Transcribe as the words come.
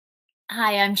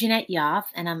Hi, I'm Jeanette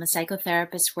Yoffe, and I'm a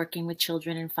psychotherapist working with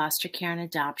children in foster care and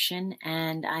adoption.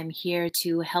 And I'm here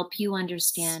to help you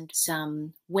understand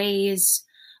some ways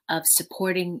of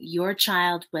supporting your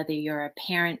child, whether you're a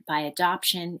parent by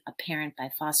adoption, a parent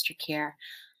by foster care.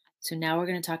 So now we're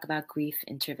going to talk about grief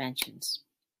interventions.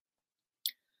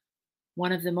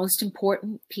 One of the most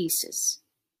important pieces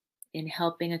in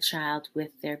helping a child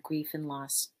with their grief and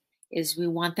loss is we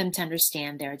want them to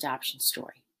understand their adoption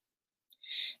story.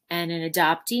 And an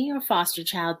adoptee or foster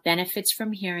child benefits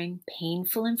from hearing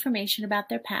painful information about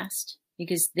their past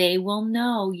because they will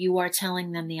know you are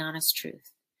telling them the honest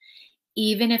truth.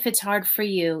 Even if it's hard for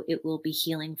you, it will be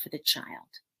healing for the child.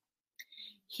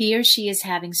 He or she is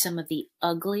having some of the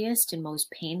ugliest and most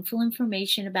painful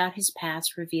information about his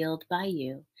past revealed by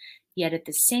you, yet at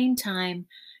the same time,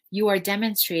 you are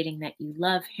demonstrating that you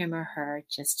love him or her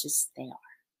just as they are.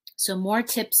 So more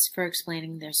tips for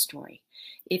explaining their story.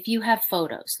 If you have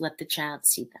photos, let the child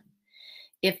see them.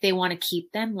 If they want to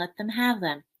keep them, let them have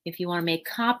them. If you want to make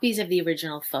copies of the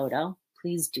original photo,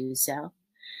 please do so.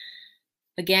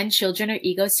 Again, children are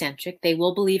egocentric. They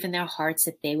will believe in their hearts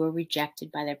that they were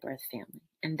rejected by their birth family,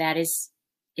 and it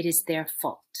is their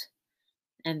fault.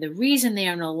 And the reason they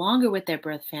are no longer with their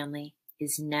birth family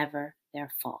is never their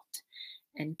fault.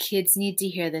 And kids need to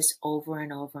hear this over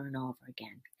and over and over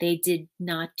again. They did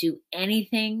not do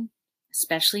anything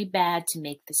especially bad to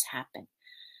make this happen,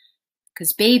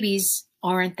 because babies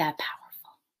aren't that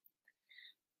powerful.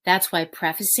 That's why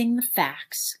prefacing the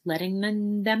facts, letting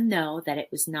them know that it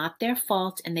was not their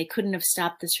fault and they couldn't have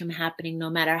stopped this from happening no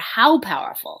matter how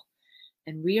powerful,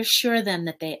 and reassure them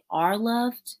that they are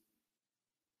loved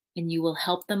and you will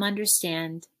help them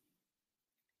understand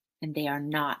and they are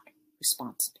not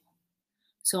responsible.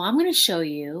 So I'm going to show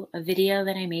you a video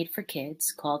that I made for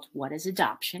kids called What is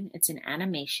Adoption? It's an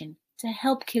animation to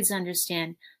help kids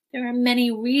understand there are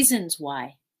many reasons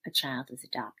why a child is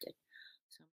adopted.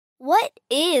 What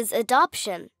is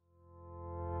adoption?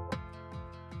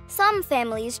 Some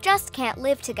families just can't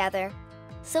live together,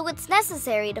 so it's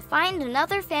necessary to find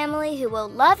another family who will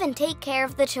love and take care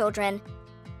of the children.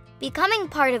 Becoming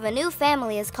part of a new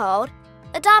family is called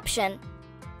adoption.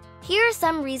 Here are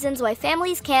some reasons why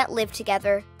families can't live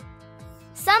together.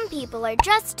 Some people are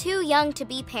just too young to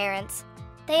be parents.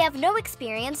 They have no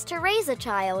experience to raise a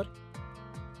child.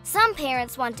 Some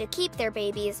parents want to keep their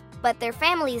babies, but their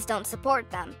families don't support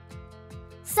them.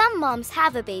 Some moms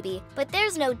have a baby, but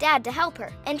there's no dad to help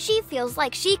her, and she feels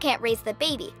like she can't raise the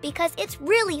baby because it's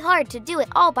really hard to do it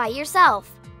all by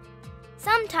yourself.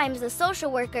 Sometimes the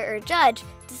social worker or judge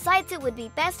decides it would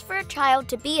be best for a child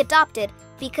to be adopted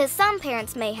because some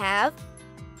parents may have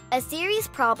a serious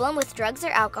problem with drugs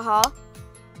or alcohol,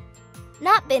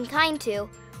 not been kind to,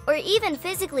 or even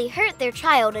physically hurt their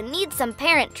child and need some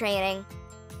parent training.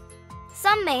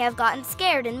 Some may have gotten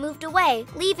scared and moved away,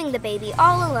 leaving the baby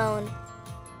all alone.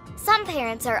 Some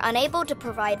parents are unable to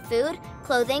provide food,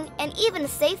 clothing, and even a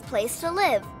safe place to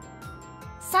live.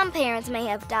 Some parents may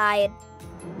have died.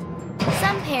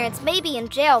 Some parents may be in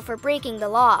jail for breaking the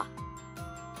law.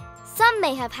 Some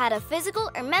may have had a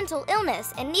physical or mental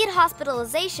illness and need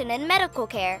hospitalization and medical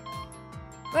care.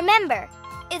 Remember,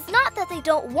 it's not that they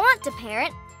don't want to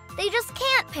parent, they just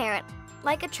can't parent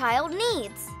like a child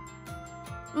needs.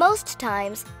 Most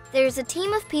times, there's a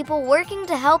team of people working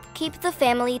to help keep the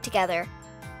family together.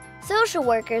 Social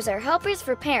workers are helpers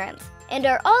for parents and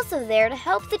are also there to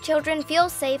help the children feel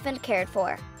safe and cared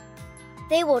for.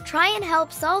 They will try and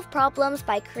help solve problems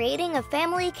by creating a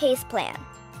family case plan.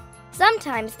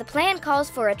 Sometimes the plan calls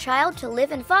for a child to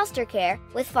live in foster care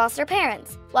with foster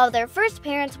parents, while their first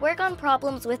parents work on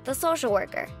problems with the social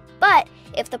worker. But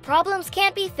if the problems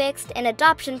can't be fixed, an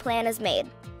adoption plan is made.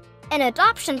 An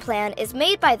adoption plan is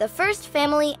made by the first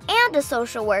family and a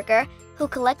social worker who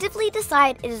collectively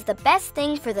decide it is the best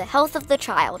thing for the health of the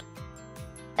child.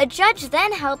 A judge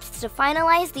then helps to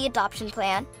finalize the adoption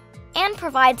plan and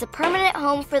provides a permanent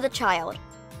home for the child.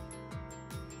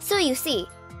 So you see,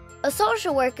 a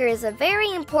social worker is a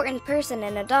very important person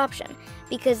in adoption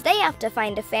because they have to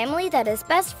find a family that is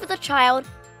best for the child,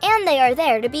 and they are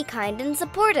there to be kind and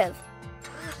supportive.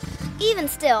 Even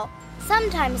still,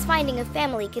 sometimes finding a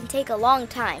family can take a long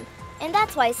time, and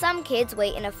that's why some kids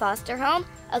wait in a foster home,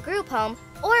 a group home,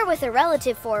 or with a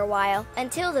relative for a while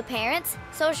until the parents,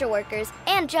 social workers,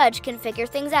 and judge can figure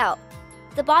things out.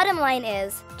 The bottom line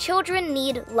is, children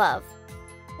need love.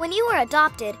 When you are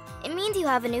adopted, it means you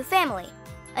have a new family,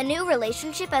 a new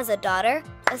relationship as a daughter,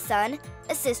 a son,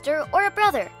 a sister, or a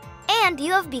brother, and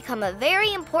you have become a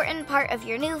very important part of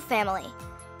your new family.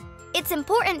 It's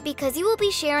important because you will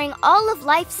be sharing all of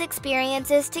life's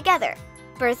experiences together.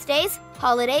 Birthdays,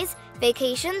 holidays,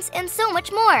 vacations, and so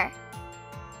much more.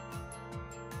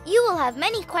 You will have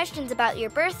many questions about your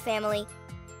birth family,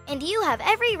 and you have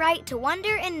every right to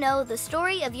wonder and know the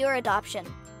story of your adoption.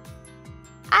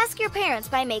 Ask your parents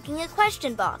by making a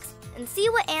question box and see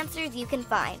what answers you can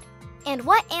find, and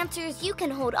what answers you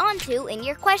can hold on to in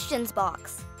your questions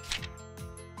box.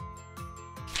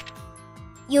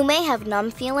 You may have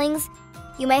numb feelings,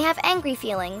 you may have angry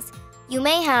feelings, you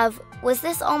may have, was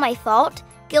this all my fault,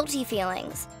 guilty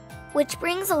feelings, which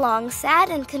brings along sad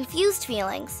and confused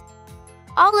feelings.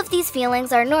 All of these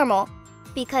feelings are normal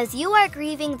because you are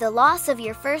grieving the loss of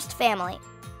your first family,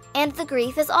 and the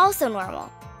grief is also normal.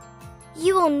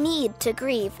 You will need to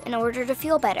grieve in order to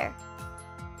feel better.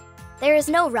 There is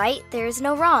no right, there is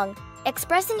no wrong.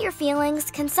 Expressing your feelings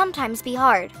can sometimes be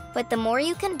hard, but the more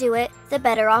you can do it, the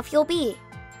better off you'll be.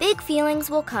 Big feelings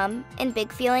will come and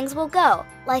big feelings will go,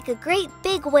 like a great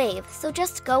big wave, so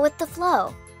just go with the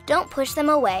flow. Don't push them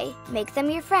away, make them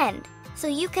your friend, so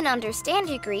you can understand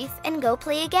your grief and go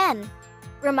play again.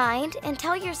 Remind and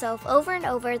tell yourself over and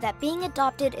over that being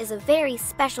adopted is a very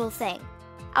special thing.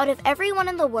 Out of everyone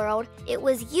in the world, it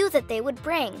was you that they would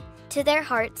bring, to their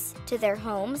hearts, to their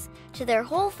homes, to their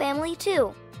whole family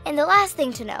too. And the last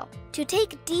thing to know, to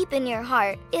take deep in your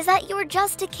heart, is that you're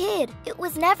just a kid. It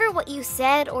was never what you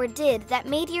said or did that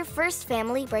made your first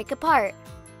family break apart.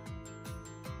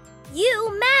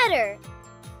 You matter!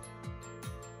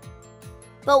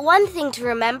 But one thing to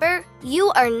remember,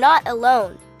 you are not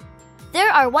alone.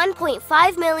 There are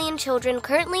 1.5 million children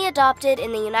currently adopted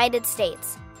in the United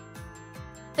States.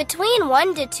 Between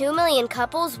 1 to 2 million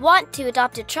couples want to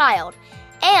adopt a child,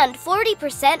 and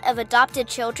 40% of adopted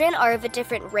children are of a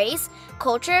different race,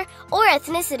 culture, or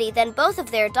ethnicity than both of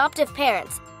their adoptive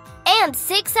parents, and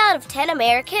 6 out of 10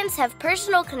 Americans have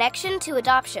personal connection to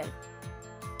adoption.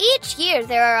 Each year,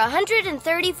 there are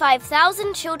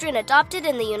 135,000 children adopted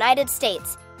in the United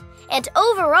States, and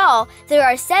overall, there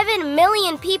are 7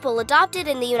 million people adopted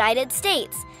in the United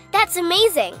States. That's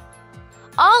amazing!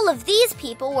 All of these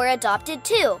people were adopted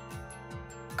too.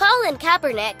 Colin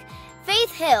Kaepernick,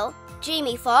 Faith Hill,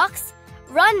 Jamie Foxx,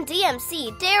 Run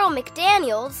DMC Daryl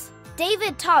McDaniels,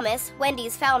 David Thomas,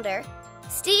 Wendy's founder,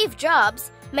 Steve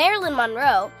Jobs, Marilyn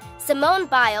Monroe, Simone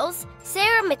Biles,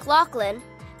 Sarah McLachlan,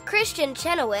 Christian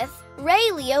Chenoweth, Ray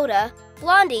Liotta,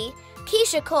 Blondie,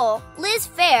 Keisha Cole, Liz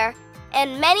Phair,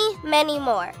 and many, many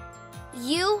more.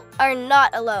 You are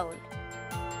not alone.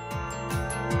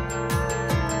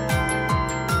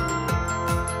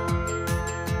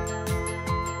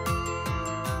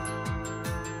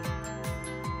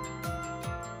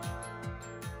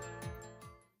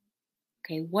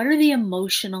 Okay, what are the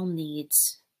emotional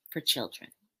needs for children?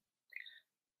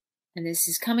 And this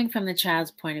is coming from the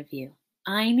child's point of view.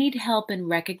 I need help in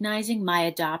recognizing my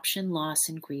adoption loss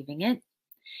and grieving it.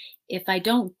 If I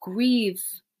don't grieve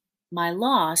my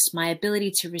loss, my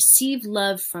ability to receive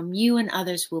love from you and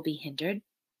others will be hindered.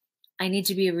 I need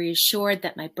to be reassured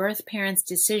that my birth parents'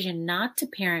 decision not to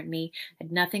parent me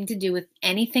had nothing to do with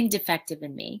anything defective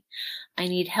in me. I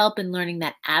need help in learning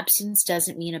that absence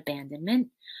doesn't mean abandonment.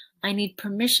 I need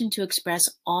permission to express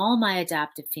all my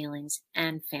adoptive feelings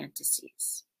and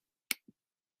fantasies.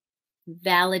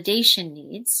 Validation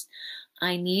needs.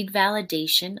 I need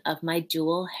validation of my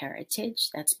dual heritage.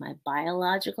 That's my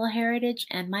biological heritage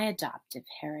and my adoptive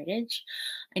heritage.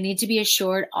 I need to be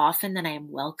assured often that I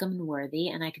am welcome and worthy.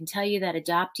 And I can tell you that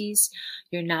adoptees,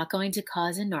 you're not going to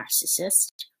cause a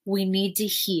narcissist. We need to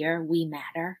hear we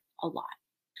matter a lot.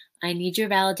 I need your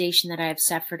validation that I have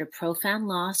suffered a profound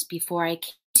loss before I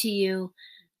came to you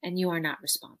and you are not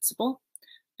responsible.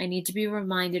 I need to be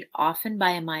reminded often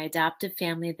by my adoptive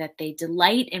family that they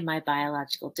delight in my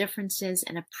biological differences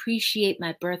and appreciate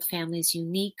my birth family's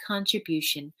unique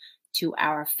contribution to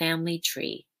our family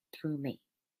tree through me.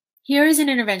 Here is an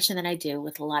intervention that I do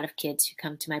with a lot of kids who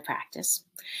come to my practice,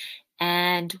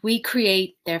 and we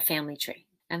create their family tree.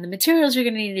 And the materials you're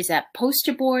going to need is that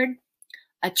poster board,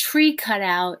 a tree cut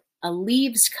out, a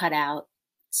leaves cut out,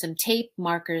 some tape,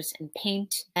 markers, and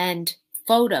paint, and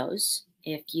photos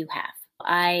if you have.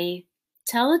 I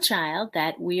tell a child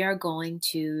that we are going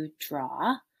to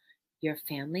draw your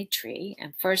family tree.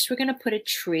 And first we're going to put a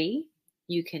tree.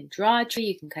 You can draw a tree,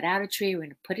 you can cut out a tree. We're going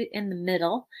to put it in the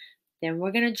middle. Then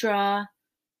we're going to draw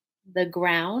the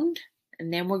ground.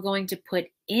 And then we're going to put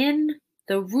in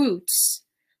the roots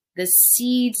the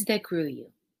seeds that grew you.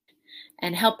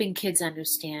 And helping kids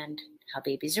understand how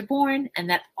babies are born, and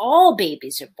that all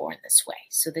babies are born this way.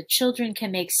 So the children can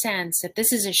make sense that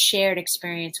this is a shared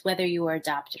experience, whether you are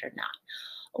adopted or not.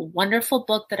 A wonderful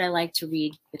book that I like to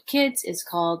read with kids is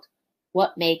called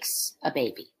What Makes a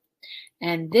Baby?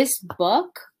 And this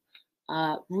book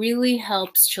really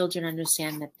helps children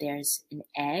understand that there's an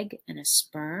egg and a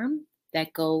sperm,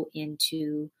 that go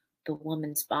into the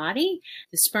woman's body.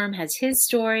 The sperm has his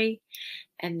story,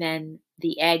 and then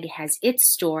the egg has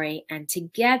its story, and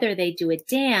together they do a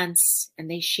dance and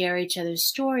they share each other's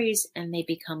stories and they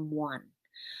become one.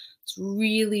 It's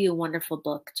really a wonderful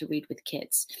book to read with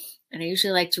kids. And I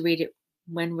usually like to read it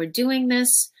when we're doing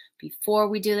this, before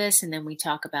we do this, and then we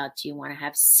talk about, do you want to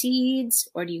have seeds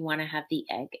or do you want to have the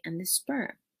egg and the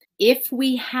sperm? If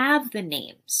we have the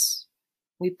names,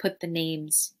 we put the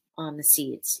names on the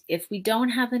seeds. If we don't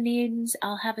have the names,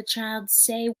 I'll have a child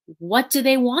say, what do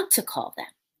they want to call them?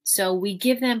 So we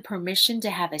give them permission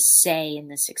to have a say in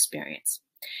this experience.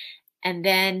 And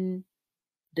then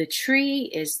the tree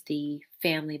is the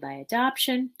family by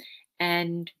adoption,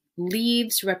 and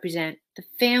leaves represent the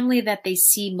family that they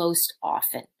see most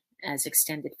often as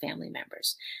extended family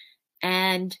members.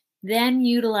 And then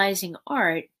utilizing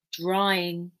art,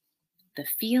 drawing the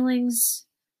feelings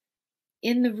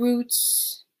in the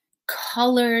roots,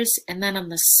 colors, and then on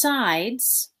the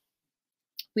sides,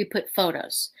 we put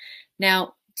photos.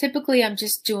 Now, typically I'm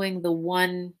just doing the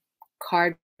one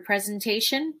card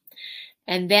presentation,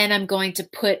 and then I'm going to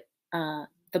put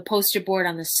the poster board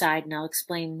on the side, and I'll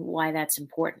explain why that's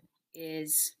important,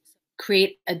 is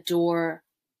create a door,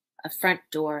 a front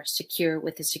door, secure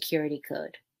with a security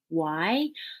code. Why?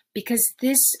 Because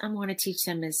this, I want to teach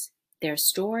them, is their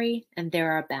story, and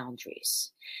there are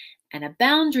boundaries. And a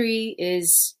boundary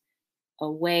is a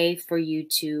way for you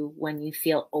to, when you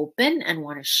feel open and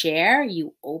want to share,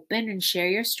 you open and share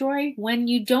your story. When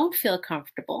you don't feel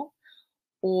comfortable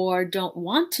or don't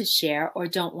want to share or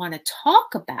don't want to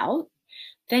talk about,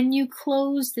 then you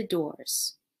close the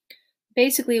doors.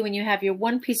 Basically, when you have your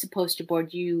one piece of poster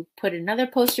board, you put another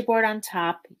poster board on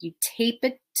top, you tape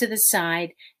it to the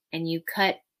side, and you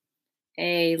cut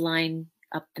a line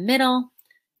up the middle,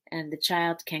 and the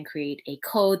child can create a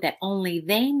code that only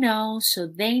they know, so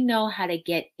they know how to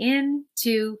get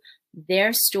into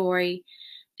their story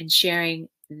and sharing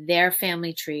their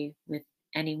family tree with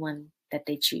anyone that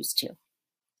they choose to.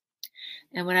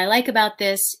 And what I like about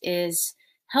this is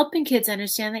helping kids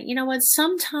understand that, you know what,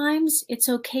 sometimes it's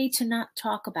okay to not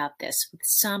talk about this with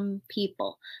some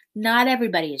people. Not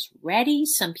everybody is ready.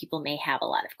 Some people may have a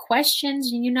lot of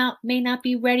questions, and you may not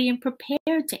be ready and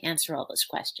prepared to answer all those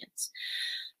questions.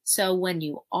 So when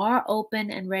you are open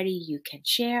and ready, you can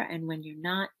share, and when you're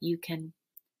not, you can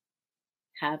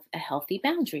have a healthy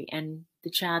boundary. And the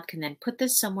child can then put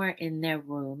this somewhere in their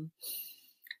room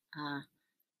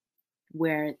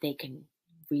where they can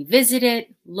revisit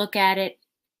it, look at it,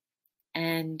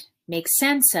 and make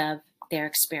sense of their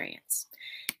experience.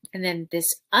 And then this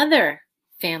other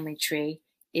family tree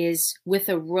is with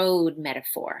a road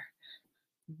metaphor.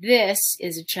 This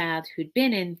is a child who'd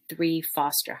been in 3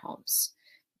 foster homes.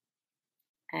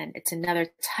 And it's another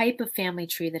type of family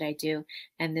tree that I do.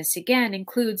 And this again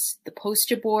includes the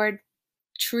poster board,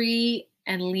 tree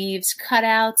and leaves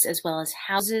cutouts, as well as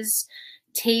houses,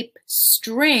 tape,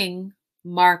 string,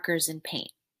 markers, and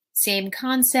paint. Same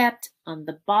concept. On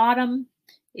the bottom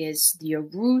is your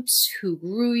roots, who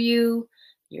grew you,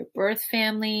 your birth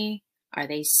family. Are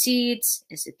they seeds?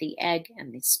 Is it the egg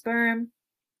and the sperm?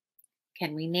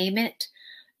 Can we name it?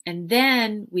 And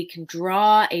then we can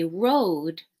draw a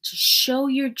road to show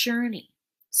your journey.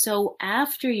 So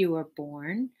after you were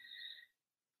born,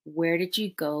 where did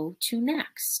you go to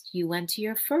next? You went to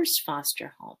your first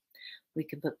foster home. We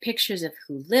can put pictures of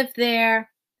who lived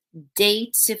there,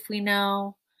 dates if we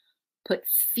know, put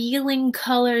feeling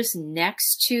colors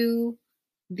next to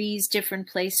these different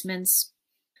placements.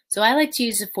 So I like to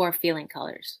use the 4 feeling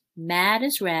colors. Mad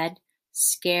is red,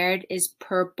 scared is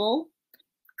purple,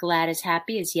 glad is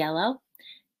happy is yellow,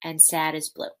 and sad is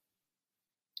blue.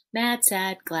 Mad,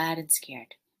 sad, glad, and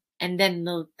scared. And then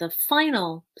the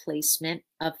final placement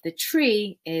of the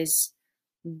tree is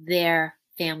their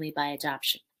family by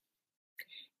adoption.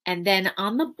 And then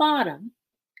on the bottom,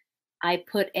 I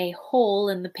put a hole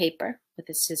in the paper with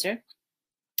a scissor.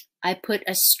 I put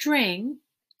a string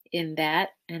in that,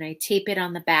 and I tape it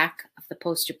on the back of the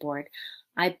poster board.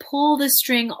 I pull the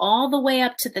string all the way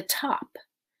up to the top,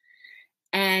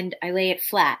 and I lay it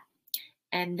flat.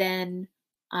 And then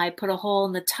I put a hole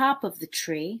in the top of the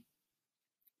tree.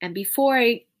 And before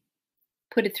I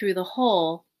put it through the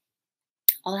hole,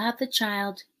 I'll have the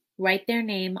child write their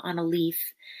name on a leaf.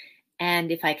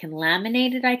 And if I can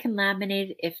laminate it, I can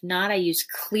laminate it. If not, I use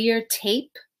clear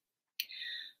tape.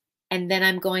 And then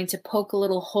I'm going to poke a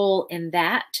little hole in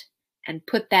that and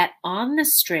put that on the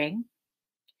string.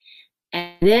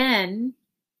 And then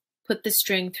put the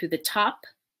string through the top,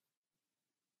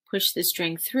 push the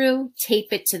string through,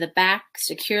 tape it to the back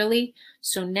securely.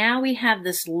 So now we have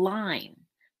this line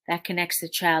that connects the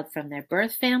child from their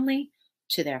birth family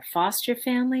to their foster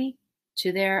family,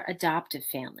 to their adoptive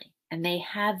family. And they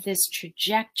have this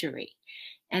trajectory,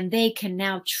 and they can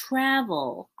now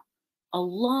travel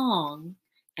along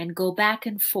and go back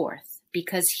and forth,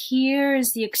 because here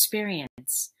is the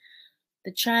experience.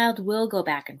 The child will go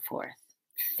back and forth,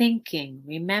 thinking,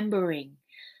 remembering,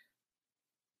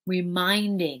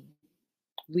 reminding,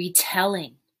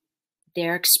 retelling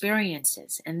their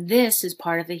experiences. And this is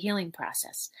part of the healing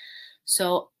process.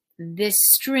 So this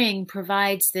string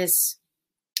provides this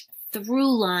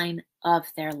through line of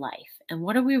their life. And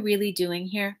what are we really doing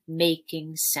here?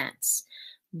 Making sense,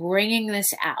 bringing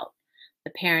this out.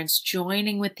 The parents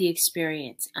joining with the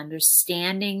experience,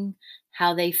 understanding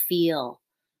how they feel,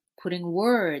 putting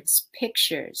words,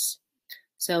 pictures.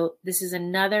 So this is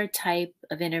another type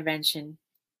of intervention,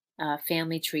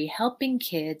 FamilyTree, helping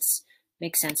kids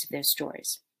make sense of their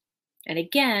stories. And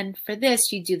again, for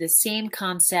this, you do the same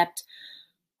concept,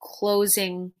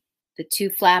 closing the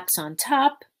two flaps on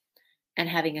top and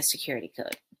having a security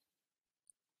code.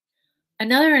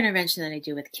 Another intervention that I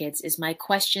do with kids is my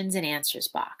questions and answers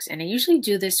box. And I usually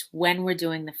do this when we're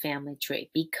doing the FamilyTree,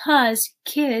 because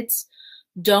kids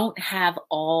don't have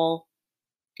all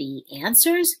the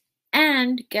answers.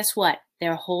 And guess what?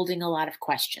 They're holding a lot of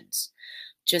questions.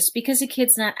 Just because a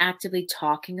kid's not actively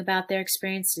talking about their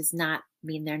experience does not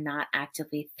mean they're not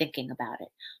actively thinking about it.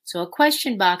 So a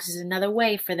question box is another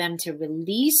way for them to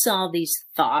release all these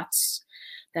thoughts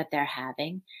that they're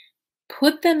having,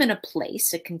 put them in a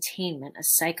place, a containment, a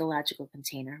psychological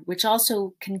container, which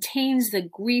also contains the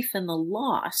grief and the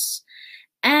loss,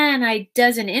 and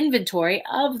does an inventory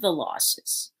of the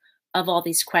losses of all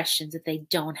these questions that they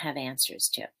don't have answers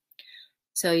to.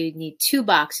 So you need two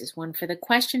boxes, one for the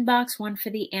question box, one for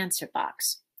the answer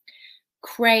box.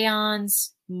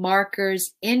 Crayons,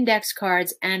 markers, index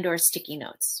cards, and or sticky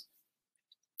notes.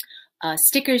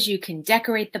 Stickers, you can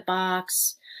decorate the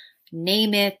box,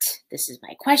 name it. This is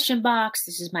my question box.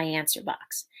 This is my answer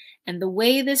box. And the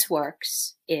way this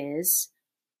works is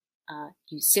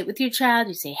you sit with your child,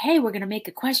 you say, hey, we're going to make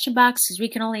a question box, because we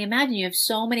can only imagine you have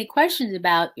so many questions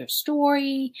about your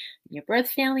story, your birth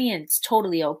family, and it's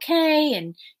totally okay.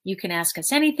 And you can ask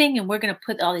us anything, and we're going to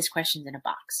put all these questions in a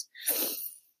box.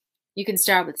 You can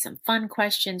start with some fun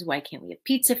questions. Why can't we have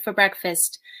pizza for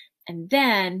breakfast? And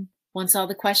then once all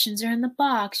the questions are in the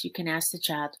box, you can ask the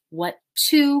child, what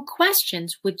 2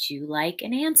 questions would you like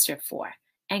an answer for?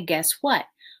 And guess what?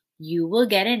 You will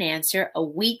get an answer a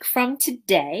week from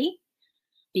today,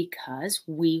 because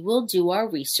we will do our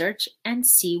research and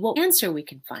see what answer we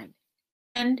can find.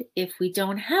 And if we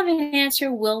don't have an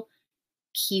answer, we'll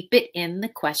keep it in the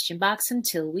question box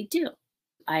until we do.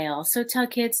 I also tell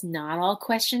kids not all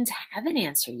questions have an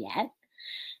answer yet.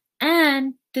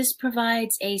 And this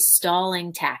provides a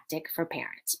stalling tactic for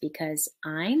parents, because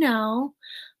I know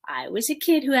I was a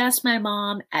kid who asked my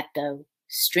mom at the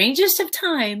strangest of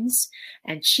times,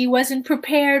 and she wasn't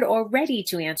prepared or ready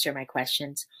to answer my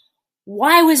questions.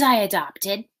 Why was I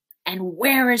adopted? And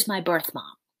where is my birth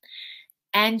mom?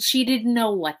 And she didn't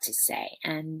know what to say.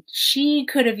 And she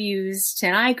could have used,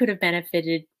 and I could have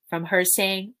benefited from her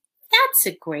saying, that's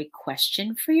a great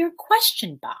question for your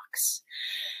question box.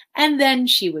 And then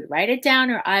she would write it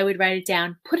down, or I would write it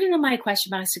down, put it in my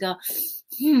question box to go,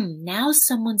 now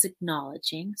someone's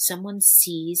acknowledging, someone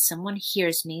sees, someone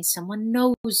hears me, someone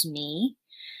knows me,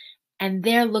 and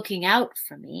they're looking out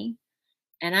for me.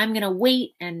 And I'm going to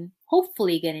wait and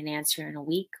hopefully get an answer in a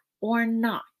week, or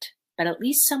not. But at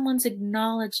least someone's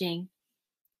acknowledging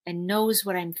and knows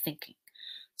what I'm thinking.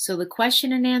 So the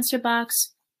question and answer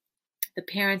box, the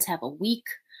parents have a week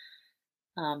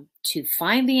to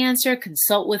find the answer,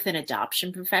 consult with an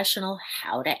adoption professional,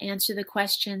 how to answer the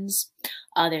questions.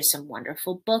 There's some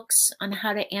wonderful books on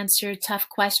how to answer tough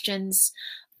questions.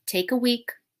 Take a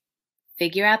week,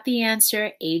 figure out the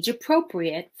answer, age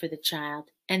appropriate for the child,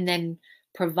 and then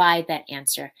provide that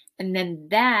answer. And then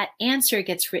that answer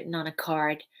gets written on a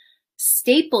card,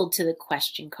 stapled to the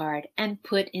question card, and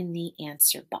put in the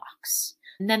answer box.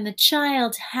 And then the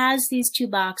child has these 2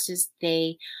 boxes.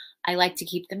 I like to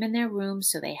keep them in their room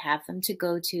so they have them to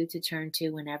go to turn to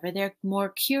whenever they're more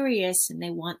curious and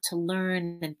they want to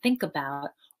learn and think about,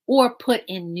 or put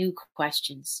in new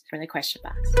questions for the question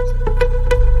box.